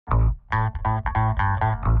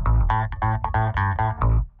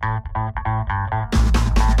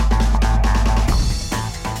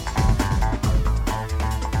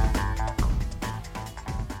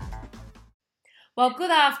Well,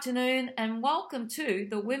 good afternoon and welcome to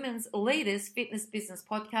the Women's Leaders Fitness Business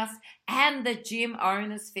Podcast and the Gym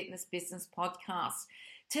Owners Fitness Business Podcast.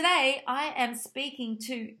 Today, I am speaking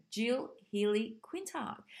to Jill Healy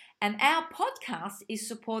Quintard, and our podcast is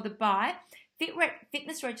supported by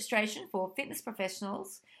Fitness Registration for Fitness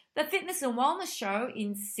Professionals, the Fitness and Wellness Show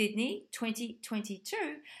in Sydney 2022,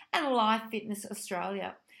 and Life Fitness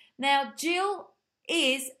Australia. Now, Jill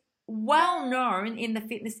is well known in the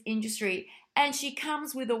fitness industry and she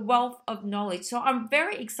comes with a wealth of knowledge. So I'm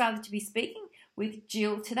very excited to be speaking with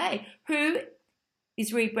Jill today, who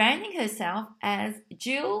is rebranding herself as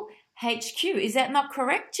Jill HQ. Is that not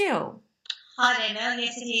correct, Jill? Hi there, Mel.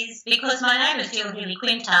 Yes, it is, because my name is Jill Healy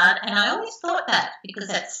Quintard, and I always thought that, because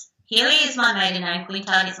that's Healy is my maiden name,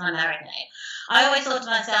 Quintard is my married name. I always thought to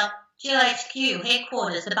myself, Jill HQ,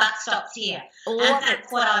 headquarters, the buck stops here. And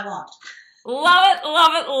that's what I want. Love it,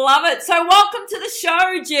 love it, love it. So welcome to the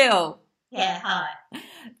show, Jill. Yeah, hi.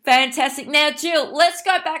 Fantastic. Now, Jill, let's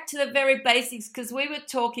go back to the very basics because we were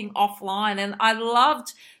talking offline and I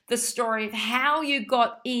loved the story of how you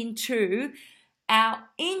got into our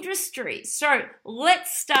industry. So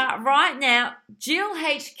let's start right now. Jill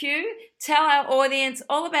HQ, tell our audience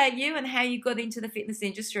all about you and how you got into the fitness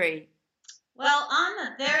industry. Well, I'm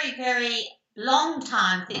a very, very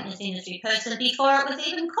long-time fitness industry person before it was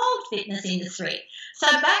even called fitness industry.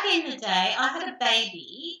 So back in the day, I had a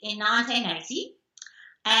baby in 1980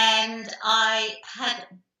 and I had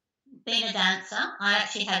been a dancer. I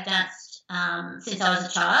actually had danced since I was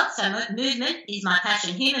a child. So movement is my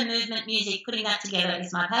passion. Human movement, music, putting that together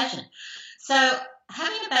is my passion. So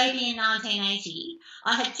having a baby in 1980,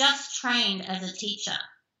 I had just trained as a teacher.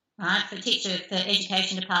 Right, for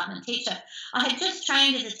education department teacher. I had just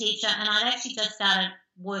trained as a teacher and I'd actually just started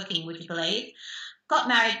working, would you believe? Got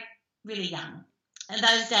married really young. And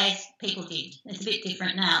those days people did. It's a bit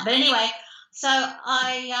different now. But anyway, so then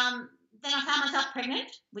I found myself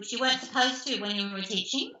pregnant, which you weren't supposed to when you were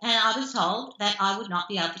teaching, and I was told that I would not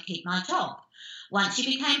be able to keep my job. Once you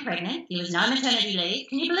became pregnant, there was no maternity leave.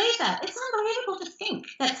 Can you believe that? It's unbelievable to think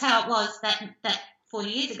that's how it was that 40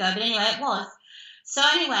 years ago, but anyway, it was. So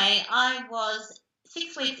anyway, I was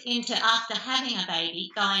 6 weeks into after having a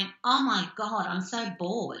baby going, oh my God, I'm so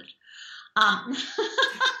bored.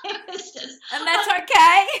 It was just... And that's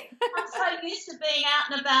okay. I'm so used to being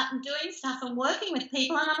out and about and doing stuff and working with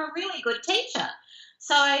people, and I'm a really good teacher.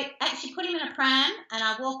 So I actually put him in a pram and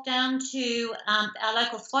I walked down to our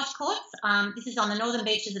local squash courts. This is on the northern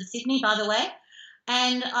beaches of Sydney, by the way.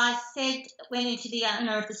 And I went into the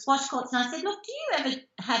owner of the squash courts and I said, look, do you ever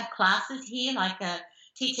have classes here, like a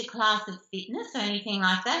teacher class of fitness or anything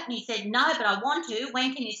like that? And he said, no, but I want to.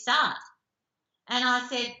 When can you start? And I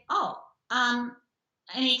said,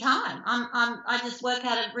 anytime. I just work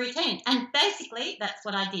out a routine. And basically that's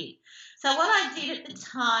what I did. So what I did at the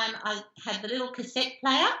time, I had the little cassette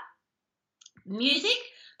player, music,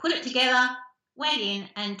 put it together, went in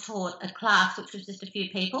and taught a class, which was just a few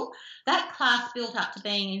people. That class built up to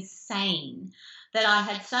being insane, that I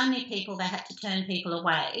had so many people that had to turn people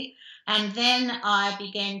away. And then I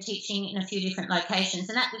began teaching in a few different locations.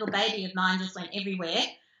 And that little baby of mine just went everywhere.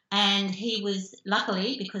 And he was,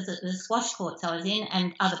 luckily, because of the squash courts I was in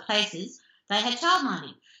and other places, they had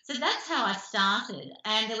childminding. So that's how I started.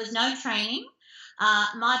 And there was no training.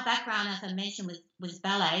 My background, as I mentioned, was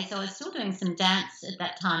ballet. So I was still doing some dance at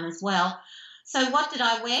that time as well. So what did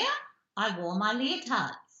I wear? I wore my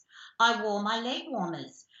leotards. I wore my leg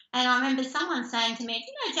warmers. And I remember someone saying to me, do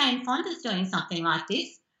you know Jane Fonda's doing something like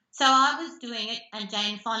this? So I was doing it and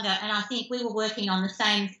Jane Fonda, and I think we were working on the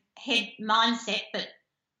same head mindset, but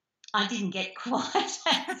I didn't get quite as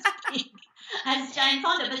big as Jane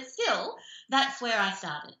Fonda. But still, that's where I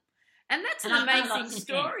started. And that's an amazing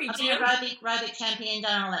story, Jill. I've been aerobic champion,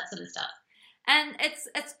 done all that sort of stuff. And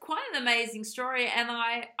it's quite an amazing story, and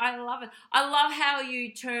I love it. I love how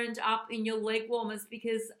you turned up in your leg warmers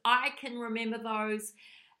because I can remember those.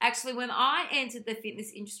 Actually, when I entered the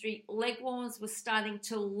fitness industry, leg warmers were starting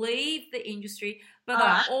to leave the industry, but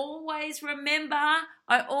I always remember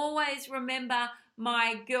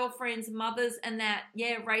my girlfriends' mothers and that,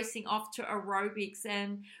 racing off to aerobics.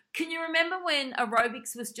 And can you remember when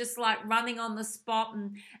aerobics was just like running on the spot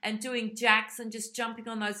and doing jacks and just jumping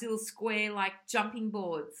on those little square like jumping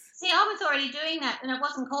boards? See, I was already doing that and it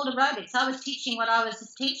wasn't called aerobics. I was teaching what I was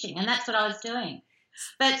just teaching, and that's what I was doing.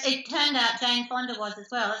 But it turned out Jane Fonda was as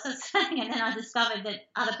well, as I was saying, and then I discovered that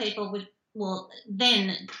other people would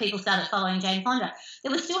then people started following Jane Fonda.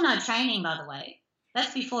 There was still no training, by the way.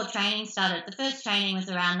 That's before training started. The first training was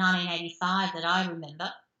around 1985 that I remember.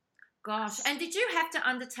 Gosh. And did you have to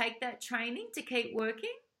undertake that training to keep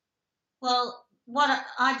working? Well,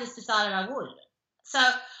 I just decided I would. So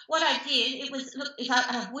what I did, it was, look,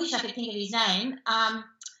 I wish I could think of his name.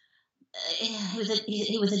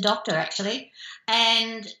 He was a doctor, actually,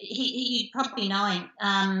 and you probably know him.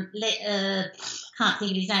 Can't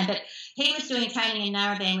think of his name, but he was doing training in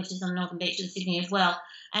Narrabeen, which is on Northern Beach in Sydney as well.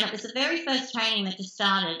 And it was the very first training that just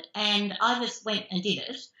started, and I just went and did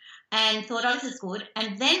it and thought, oh, this is good.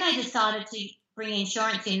 And then they decided to bring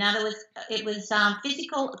insurance in. Now, it was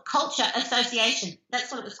Physical Culture Association.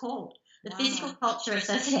 That's what it was called, the Physical Culture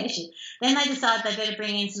Association. Then they decided they better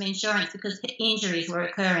bring in some insurance because injuries were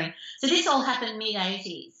occurring. So this all happened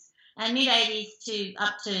mid-80s. And mid-80s to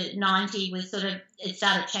up to 90 was sort of, it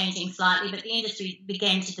started changing slightly, but the industry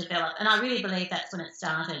began to develop. And I really believe that's when it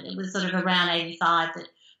started. It was sort of around 85 that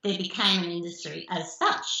there became an industry as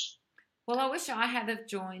such. Well, I wish I had have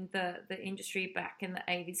joined the industry back in the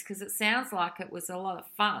 80s because it sounds like it was a lot of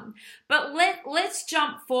fun. But let's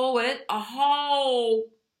jump forward a whole,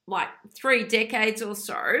 3 decades or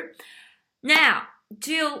so. Now,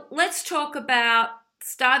 Jill, let's talk about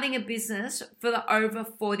starting a business for the over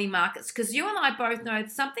 40 markets, because you and I both know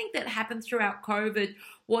something that happened throughout COVID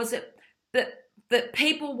was that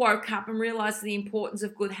people woke up and realized the importance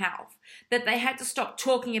of good health, that they had to stop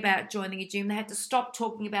talking about joining a gym. They had to stop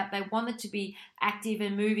talking about they wanted to be active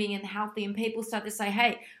and moving and healthy, and people started to say,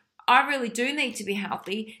 hey, I really do need to be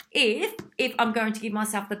healthy if I'm going to give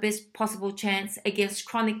myself the best possible chance against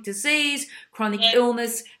chronic disease, chronic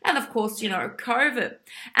illness, and of course, COVID.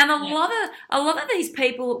 And a lot of these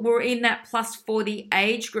people were in that plus 40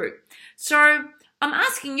 age group. So I'm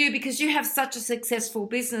asking you, because you have such a successful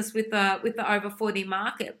business with the over 40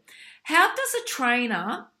 market, how does a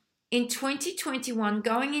trainer in 2021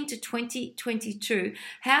 going into 2022,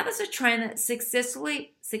 how does a trainer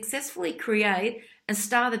successfully create and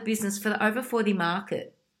start a business for the over 40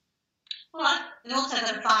 market? Well, they've also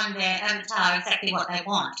got to find their avatar exactly what they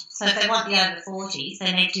want. So if they want the over 40s,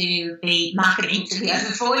 they need to be marketing to the over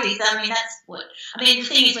 40s. The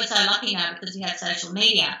thing is, we're so lucky now because we have social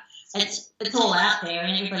media. It's all out there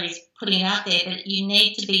and everybody's putting it out there, but you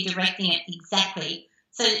need to be directing it exactly.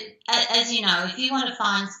 So as you know, if you want to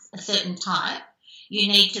find a certain type, you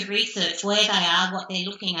need to research where they are, what they're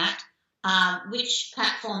looking at, which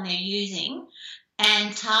platform they're using,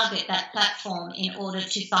 and target that platform in order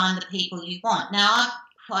to find the people you want. Now, I've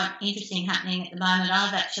quite interesting happening at the moment.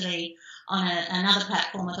 I've actually on another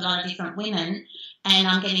platform with a lot of different women, and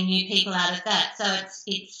I'm getting new people out of that. So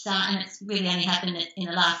it's really only happened in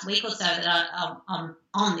the last week or so that I'm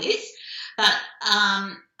on this. But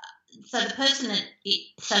so the person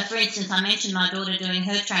so for instance, I mentioned my daughter doing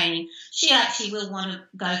her training. She actually will want to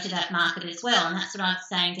go to that market as well, and that's what I'm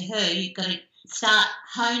saying to her. You've got to start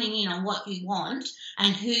honing in on what you want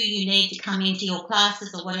and who you need to come into your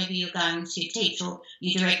classes or whatever you're going to teach, or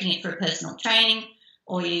you're directing it for a personal training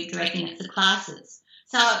or you're directing it for classes.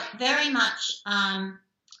 So very much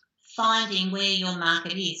finding where your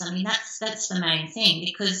market is. I mean, that's the main thing,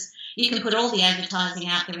 because you can put all the advertising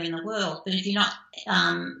out there in the world, but if you're not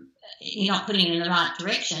putting it in the right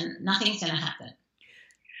direction, nothing's going to happen.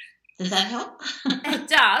 Does that help? It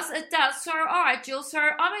does. So, all right, Jill. So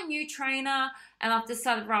I'm a new trainer and I've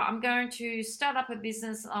decided, right, I'm going to start up a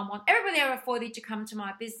business. I want everybody over 40 to come to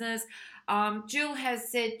my business. Jill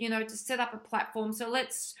has said, to set up a platform.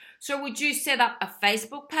 So would you set up a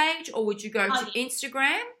Facebook page or would you go to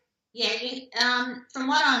Instagram? Yeah, from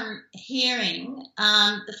what I'm hearing,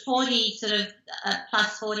 the 40 sort of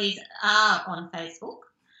plus 40s are on Facebook.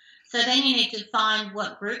 So then you need to find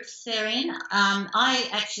what groups they're in. I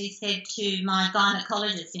actually said to my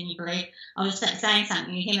gynecologist, can you believe, I was saying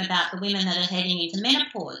something to him about the women that are heading into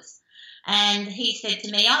menopause. And he said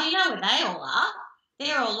to me, oh, you know where they all are?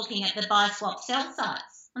 They're all looking at the buy, swap, sell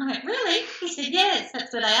sites. And I went, really? He said, yes,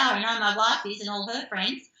 that's where they are. I know my wife is and all her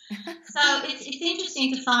friends. So it's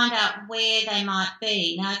interesting to find out where they might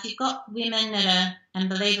be. Now, if you've got women that are, and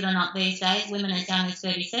believe it or not these days, women as young as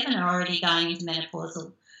 37 are already going into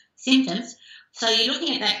menopausal symptoms. So you're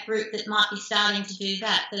looking at that group that might be starting to do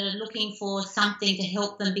that are looking for something to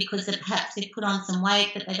help them because perhaps they've put on some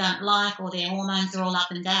weight that they don't like, or their hormones are all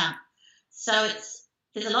up and down. So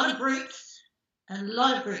there's a lot of groups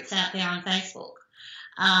out there on Facebook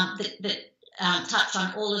that touch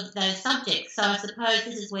on all of those subjects. So I suppose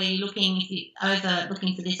this is where you're looking, if you're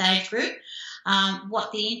looking for this age group,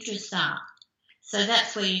 what the interests are. So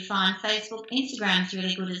that's where you find Facebook. Instagram's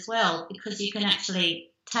really good as well, because you can actually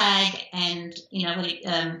tag and,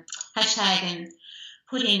 hashtag and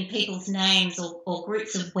put in people's names or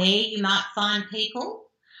groups of where you might find people.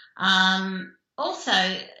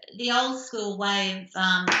 Also, the old school way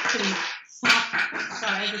of putting,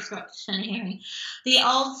 sorry, I just got an hearing. The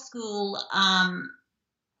old school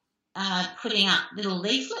putting up little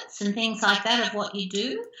leaflets and things like that of what you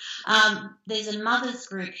do. There's a mothers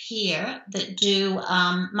group here that do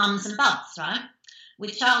mums and bubs, right,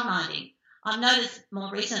 with childminding. I've noticed more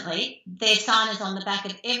recently their sign is on the back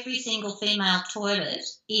of every single female toilet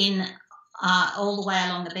in all the way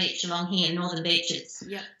along the beach, along here, Northern Beaches.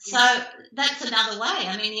 Yep. So that's another way.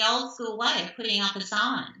 I mean, the old school way of putting up a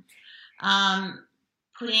sign,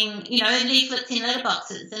 putting, leaflets in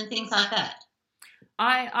letterboxes and things like that.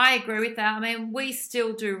 I agree with that. I mean, we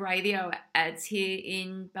still do radio ads here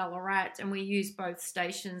in Ballarat, and we use both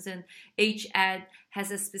stations, and each ad has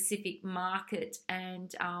a specific market,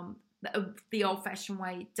 and the old-fashioned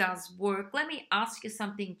way does work. Let me ask you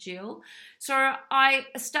something, Jill. So I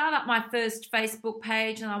start up my first Facebook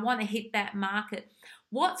page, and I want to hit that market.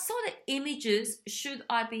 What sort of images should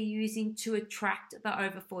I be using to attract the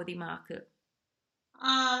over 40 market?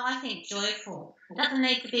 I think joyful. It doesn't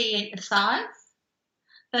need to be a size,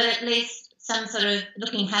 but at least some sort of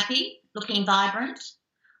looking happy, looking vibrant,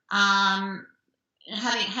 having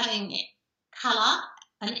colour,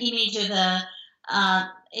 an image of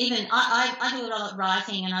even I do a lot of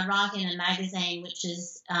writing, and I write in a magazine which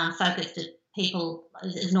is focused at people.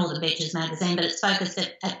 It's Northern Beaches magazine, but it's focused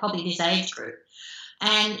at probably this age group.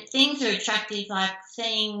 And things are attractive, like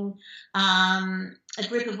seeing a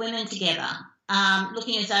group of women together,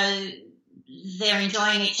 looking as though they're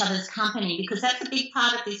enjoying each other's company, because that's a big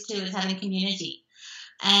part of this too, is having community.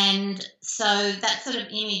 And so that sort of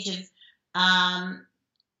image of, and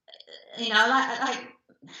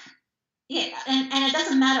it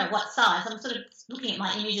doesn't matter what size. I'm sort of looking at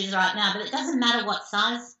my images right now, but it doesn't matter what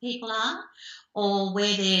size people are or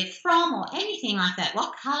where they're from or anything like that,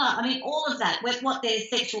 what colour, I mean, all of that, what their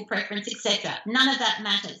sexual preference, etc. None of that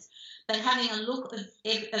matters. But having a look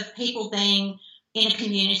of people being in a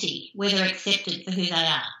community where they're accepted for who they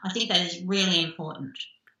are. I think that is really important.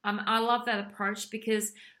 I love that approach,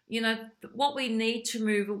 because, what we need to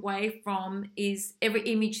move away from is every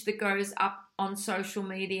image that goes up on social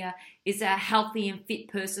media is a healthy and fit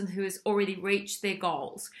person who has already reached their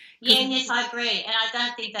goals. Yes, I agree. And I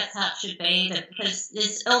don't think that's how it should be either, because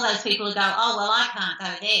there's all those people who go, oh, well, I can't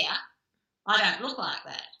go there. I don't look like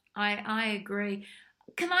that. I agree.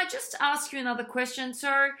 Can I just ask you another question?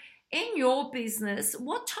 So, in your business,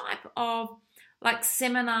 what type of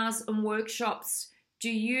seminars and workshops do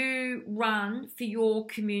you run for your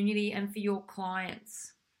community and for your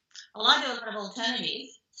clients? Well, I do a lot of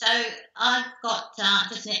alternatives. So I've got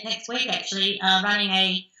just next week actually running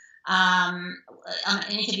an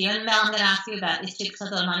interview, and Mel, I'm going to ask you about this too, because I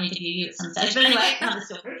thought I might interview you at some stage. But anyway, another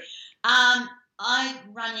story. I'm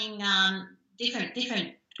running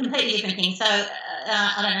completely different things. So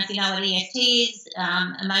I don't know if you know what EFT is,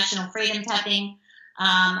 emotional freedom tapping.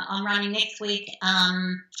 I'm running next week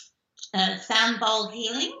sound bowl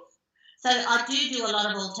healing. So I do a lot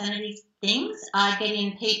of alternative things. I get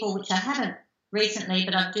in people, which I haven't recently,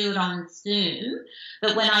 but I do it on Zoom.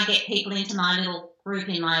 But when I get people into my little group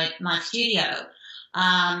in my studio,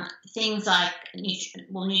 things like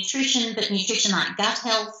nutrition, but nutrition like gut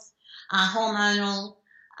health, hormonal,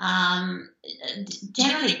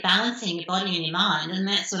 generally balancing your body and your mind, and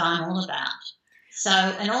that's what I'm all about. So,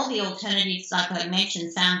 and all the alternatives, like I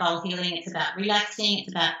mentioned, sound bowl healing, it's about relaxing, it's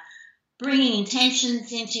about bringing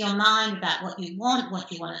intentions into your mind about what you want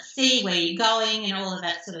to see, where you're going, and all of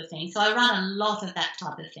that sort of thing. So I run a lot of that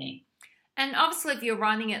type of thing. And obviously, if you're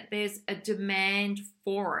running it, there's a demand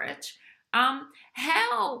for it.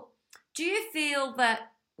 How do you feel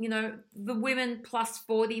that, the women plus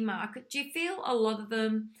 40 market, do you feel a lot of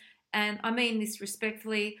them, and I mean this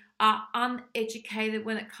respectfully, are uneducated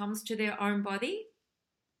when it comes to their own body?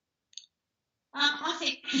 I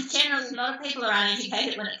think generally a lot of people are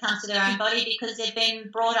uneducated when it comes to their own body, because they've been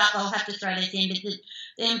brought up, I'll have to throw this in, because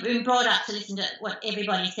they've been brought up to listen to what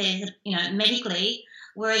everybody says, medically,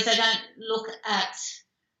 whereas they don't look at,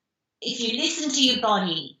 if you listen to your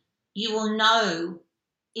body, you will know,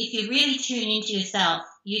 if you really tune into yourself,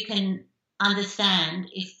 you can understand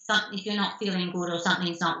if you're not feeling good or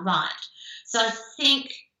something's not right. So I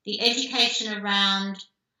think the education around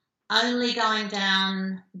only going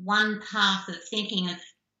down one path of thinking of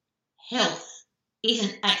health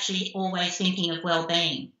isn't actually always thinking of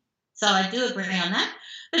well-being. So I do agree on that.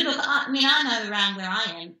 But look, I know around where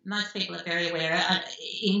I am, most people are very aware.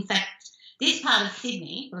 In fact, this part of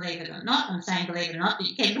Sydney, believe it or not, I'm saying believe it or not, but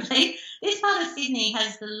you can believe, this part of Sydney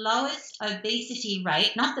has the lowest obesity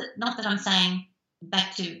rate, not that I'm saying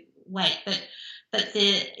back to weight, but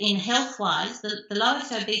in health-wise, the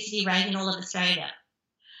lowest obesity rate in all of Australia,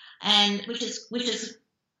 and which is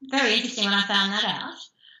very interesting when I found that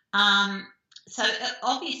out. So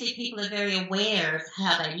obviously people are very aware of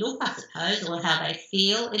how they look, I suppose, or how they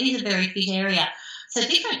feel. It is a very fit area. So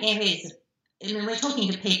different areas. I mean, we're talking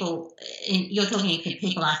to people. You're talking to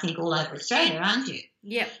people, I think, all over Australia, aren't you?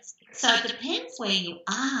 Yeah. So it depends where you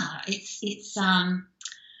are. It's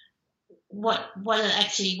what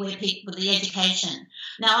actually where people the education.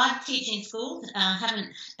 Now I teach in schools.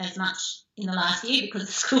 Haven't as much in the last year because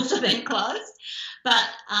the schools have been closed. But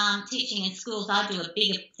teaching in schools, I do a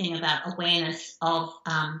bigger thing about awareness of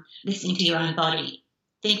listening to your own body,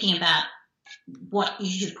 thinking about what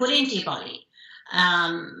you should put into your body,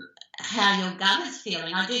 how your gut is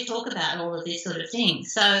feeling. I do talk about all of this sort of thing.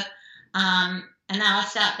 So, and now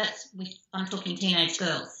I'm talking teenage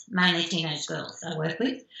girls, mainly teenage girls I work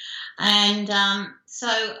with. And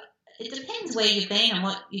so it depends where you've been and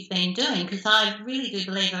what you've been doing, because I really do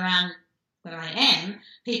believe around where I am,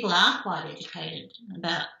 people are quite educated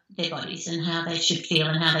about their bodies and how they should feel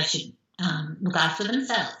and how they should look after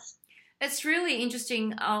themselves. It's really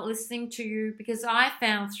interesting listening to you, because I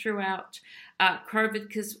found throughout COVID,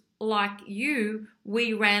 because like you,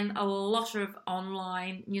 we ran a lot of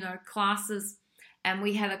online, classes, and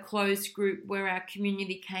we had a closed group where our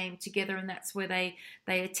community came together, and that's where they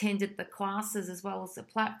attended the classes as well as the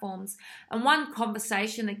platforms. And one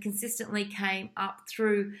conversation that consistently came up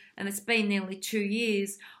through, and it's been nearly 2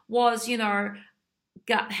 years, was,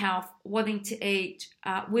 gut health, wanting to eat,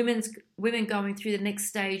 women going through the next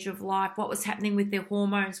stage of life, what was happening with their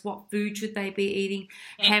hormones, what food should they be eating,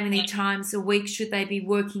 how many times a week should they be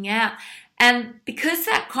working out. And because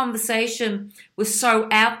that conversation was so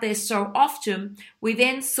out there so often, we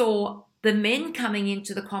then saw the men coming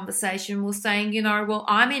into the conversation were saying, well,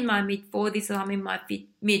 I'm in my mid-40s and I'm in my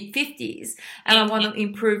mid-50s, and I want to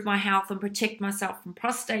improve my health and protect myself from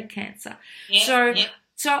prostate cancer.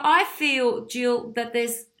 So I feel, Jill, that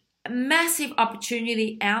there's a massive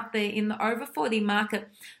opportunity out there in the over 40 market,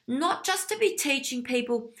 not just to be teaching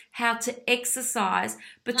people how to exercise,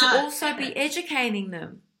 but to also be educating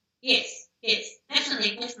them. Yes,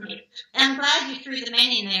 definitely. And I'm glad you threw the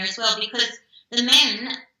men in there as well, because the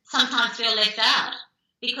men sometimes feel left out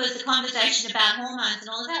because the conversation about hormones and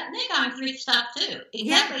all of that, and they're going through stuff too.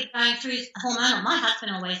 Exactly, going through hormonal. My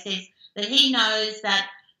husband always says that he knows that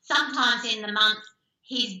sometimes in the month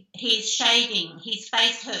he's shaving, his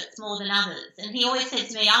face hurts more than others, and he always says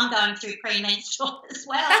to me, I'm going through premenstrual as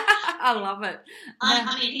well. I love it.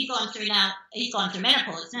 I mean, he's gone through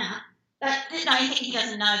menopause now. But he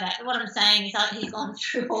doesn't know that. What I'm saying is he's gone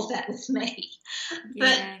through all that with me.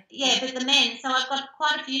 But the men, so I've got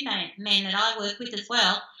quite a few men that I work with as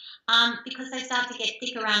well, because they start to get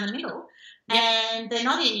thick around the middle, and they're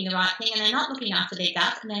not eating the right thing, and they're not looking after their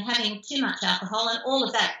gut, and they're having too much alcohol and all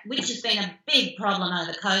of that, which has been a big problem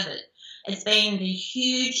over COVID. It's been the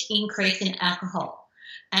huge increase in alcohol.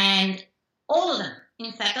 And all of them,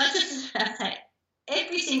 in fact, I say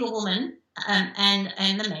every single woman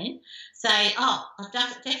and the men say, I've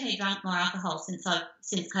definitely drunk more alcohol since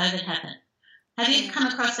COVID happened. Have you come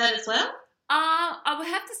across that as well? I would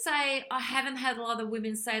have to say I haven't had a lot of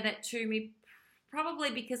women say that to me,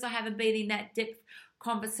 probably because I haven't been in that depth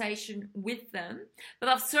conversation with them. But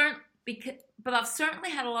I've certainly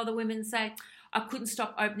had a lot of women say I couldn't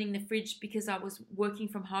stop opening the fridge because I was working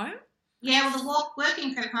from home. Yeah, well,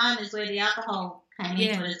 working from home is where the alcohol came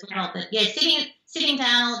into it as well. But sitting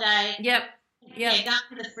down all day. Yep. Yeah, go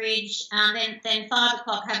to the fridge. Then 5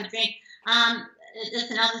 o'clock have a drink.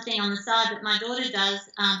 That's another thing on the side that my daughter does,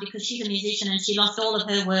 because she's a musician and she lost all of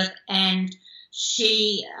her work, and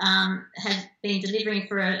she has been delivering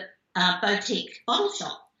for a boutique bottle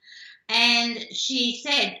shop. And she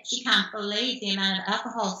said she can't believe the amount of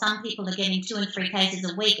alcohol some people are getting, 2 and 3 cases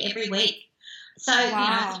a week, every week. So,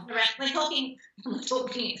 we're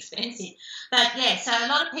talking expensive. But, so a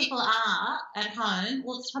lot of people are at home.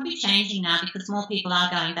 Well, it's probably changing now because more people are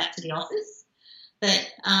going back to the office. But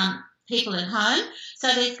people at home. So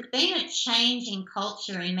there's been a change in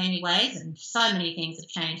culture in many ways, and so many things have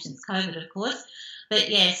changed since COVID, of course. But,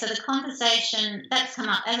 so the conversation, that's come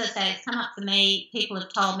up, as I say, it's come up for me. People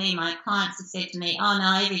have told me, my clients have said to me, oh,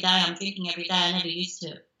 no, every day I'm drinking every day. I never used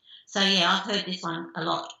to. So, I've heard this one a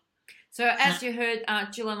lot. So as you heard,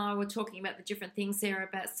 Jill and I were talking about the different things there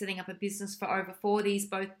about setting up a business for over 40s,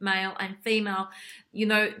 both male and female. You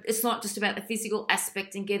know, it's not just about the physical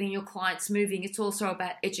aspect and getting your clients moving. It's also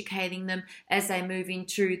about educating them as they move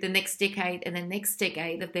into the next decade and the next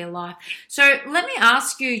decade of their life. So let me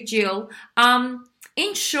ask you, Jill,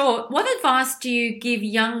 in short, what advice do you give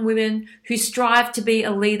young women who strive to be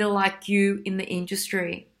a leader like you in the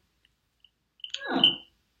industry?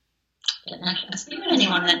 I don't know if I've given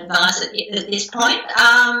anyone that advice at this point.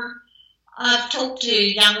 I've talked to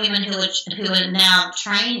young women who are now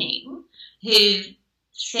training, who've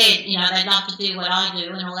said, you know, they'd love to do what I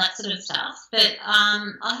do and all that sort of stuff. But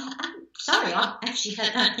I'm sorry, I actually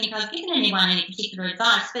don't think I've given anyone any particular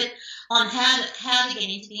advice. But on how to get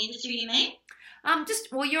into the industry, you mean?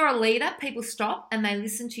 You're a leader. People stop and they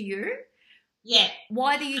listen to you. Yeah.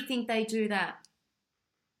 Why do you think they do that?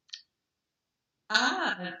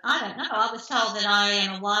 Oh, I don't know. I was told that I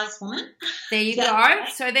am a wise woman. There you go.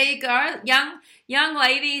 So there you go. Young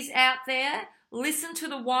ladies out there, listen to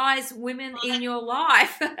the wise women in your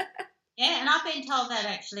life. Yeah, and I've been told that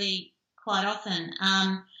actually quite often.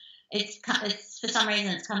 It's for some reason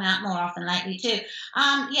it's come out more often lately too.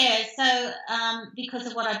 Because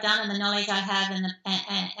of what I've done and the knowledge I have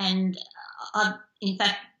and I've, in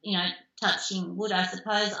fact, you know, touching wood, I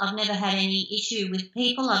suppose, I've never had any issue with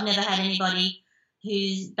people. I've never had anybody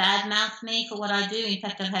who's badmouthed me for what I do. In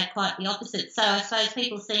fact, I've had quite the opposite. So I suppose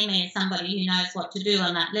people see me as somebody who knows what to do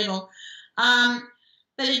on that level.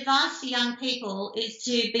 But advice to young people is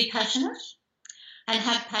to be passionate and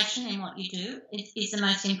have passion in what you do is the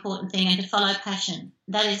most important thing, and to follow passion.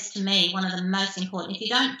 That is, to me, one of the most important. If you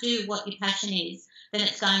don't do what your passion is, then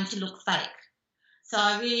it's going to look fake. So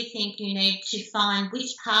I really think you need to find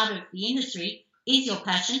which part of the industry is your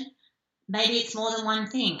passion. Maybe it's more than one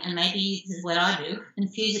thing, and maybe this is what I do,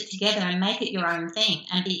 infuse it together and make it your own thing,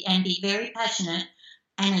 and be very passionate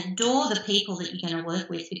and adore the people that you're going to work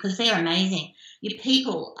with, because they're amazing. Your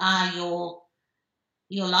people are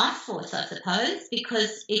your life force, I suppose,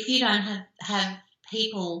 because if you don't have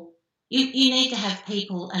people, you need to have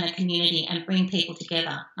people and a community and bring people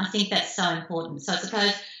together. I think that's so important. So I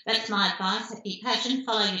suppose that's my advice. Be passion,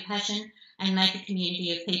 follow your passion, and make a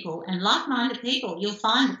community of people and like-minded people. You'll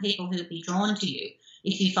find the people who will be drawn to you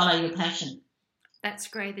if you follow your passion. That's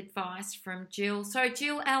great advice from Jill. So,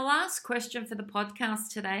 Jill, our last question for the podcast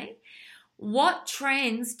today. What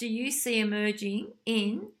trends do you see emerging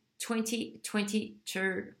in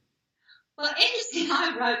 2022? Well, interesting,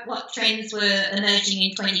 I wrote what trends were emerging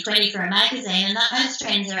in 2020 for a magazine, and those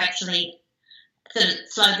trends are actually sort of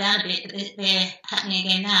slowed down a bit, but they're happening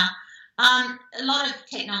again now. A lot of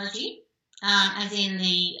technology, as in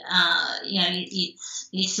the,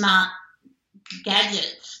 your smart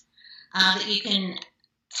gadgets that you can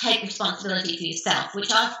take responsibility for yourself, which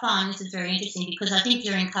I find this is very interesting, because I think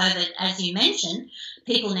during COVID, as you mentioned,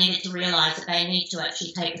 people needed to realise that they need to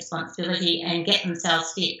actually take responsibility and get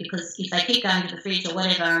themselves fit, because if they keep going to the fridge or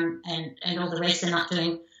whatever and all the rest they're not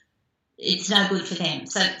doing, it's no good for them.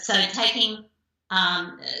 So taking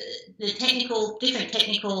the different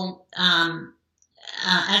technical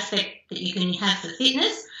aspect that you can have for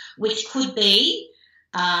fitness, which could be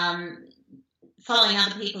following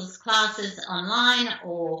other people's classes online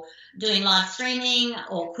or doing live streaming,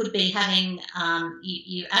 or could be having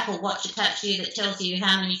your Apple Watch attached to you that tells you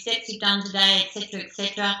how many steps you've done today, etc.,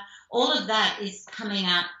 etc. All of that is coming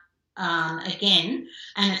out again,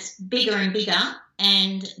 and it's bigger and bigger.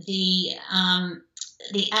 And the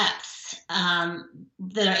apps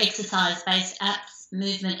that are exercise-based apps,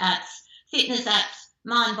 movement apps, fitness apps,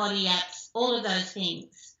 mind-body apps, all of those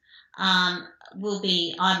things will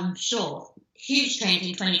be, I'm sure, huge trend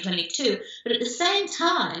in 2022. But at the same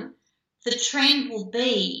time, the trend will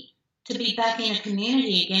be to be back in a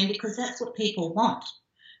community again, because that's what people want.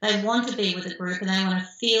 They want to be with a group and they want to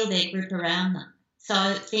feel their group around them. So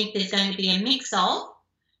I think there's going to be a mix of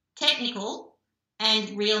technical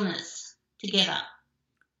and realness together.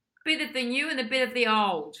 A bit of the new and a bit of the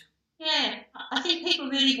old. Yeah, I think people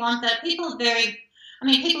really want that. People say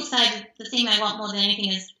that the thing they want more than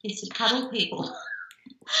anything is to cuddle people.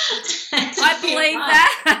 I believe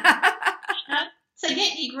that. So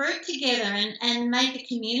get your group together and make a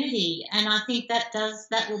community, and I think that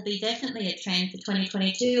will be definitely a trend for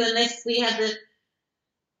 2022, unless we have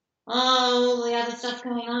all the other stuff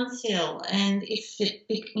going on still, and if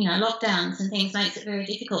lockdowns and things makes it very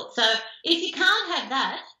difficult. So if you can't have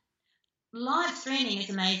that, live streaming is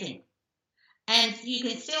amazing, and you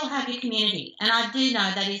can still have your community. And I do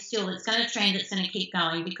know that it's going to trend. It's going to keep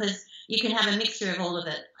going, because you can have a mixture of all of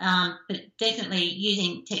it, but definitely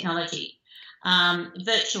using technology,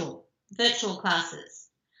 virtual classes,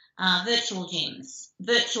 virtual gyms,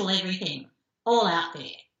 virtual everything, all out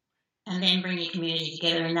there. And then bring your community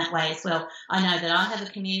together in that way as well. I know that I have a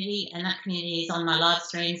community, and that community is on my live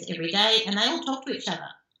streams every day, and they all talk to each other.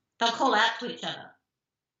 They'll call out to each other.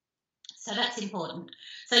 So that's important.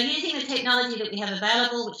 So using the technology that we have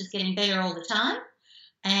available, which is getting better all the time,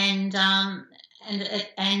 and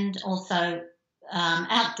also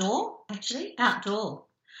outdoor.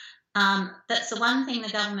 That's the one thing the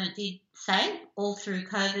government did say all through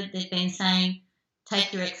COVID. They've been saying,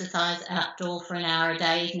 take your exercise outdoor for an hour a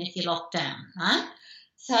day, even if you're locked down, right?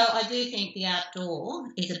 So I do think the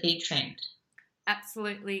outdoor is a big trend.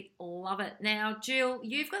 Absolutely love it. Now, Jill,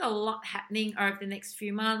 you've got a lot happening over the next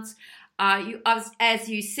few months. As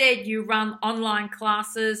you said, you run online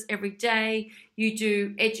classes every day. You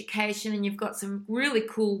do education, and you've got some really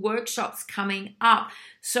cool workshops coming up.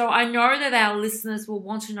 So I know that our listeners will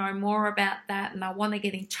want to know more about that, and I want to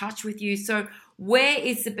get in touch with you. So where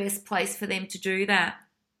is the best place for them to do that?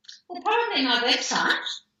 Well, probably my website,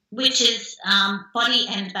 which is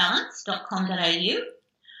bodyandbalance.com.au.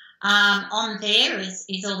 On there is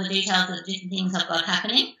all the details of the different things I've got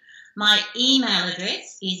happening. My email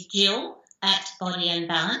address is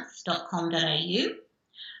jill@bodyandbalance.com.au.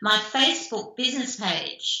 My Facebook business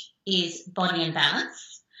page is Body and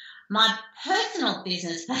Balance. My personal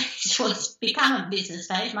business page was become a business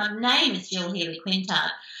page. My name is Jill Healy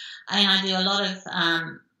Quintard, and I do a lot of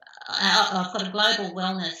I've got a global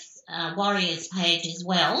wellness warriors page as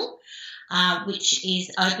well, which is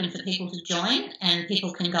open for people to join, and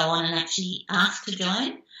people can go on and actually ask to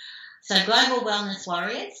join. So Global Wellness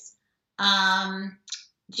Warriors.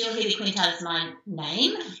 Jill Healy Quintard is my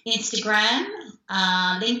name. Instagram,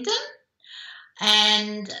 LinkedIn,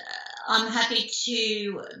 and I'm happy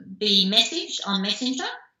to be messaged on Messenger,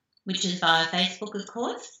 which is via Facebook, of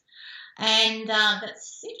course. And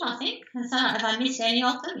that's it, I think. So if I missed any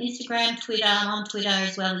of them, Instagram, Twitter, I'm on Twitter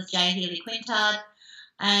as well as J Healy Quintard,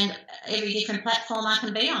 and every different platform I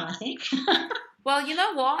can be on, I think. Well, you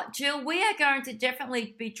know what, Jill, we are going to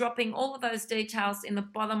definitely be dropping all of those details in the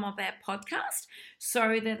bottom of our podcast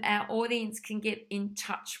so that our audience can get in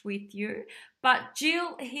touch with you. But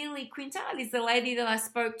Jill Healy Quintard is the lady that I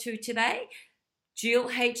spoke to today. Jill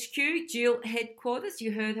HQ, Jill Headquarters.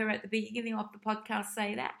 You heard her at the beginning of the podcast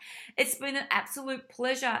say that. It's been an absolute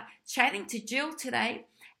pleasure chatting to Jill today.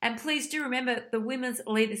 And please do remember, the Women's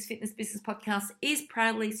Leaders Fitness Business Podcast is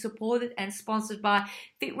proudly supported and sponsored by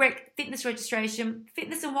FitRec Fitness Registration,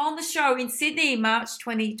 Fitness and Wellness Show in Sydney, March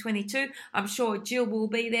 2022. I'm sure Jill will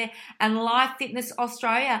be there. And Live Fitness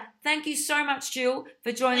Australia. Thank you so much, Jill,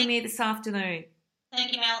 for joining me this afternoon.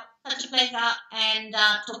 Thank you, Mel. Such a pleasure, and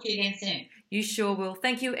talk to you again soon. You sure will.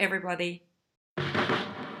 Thank you, everybody.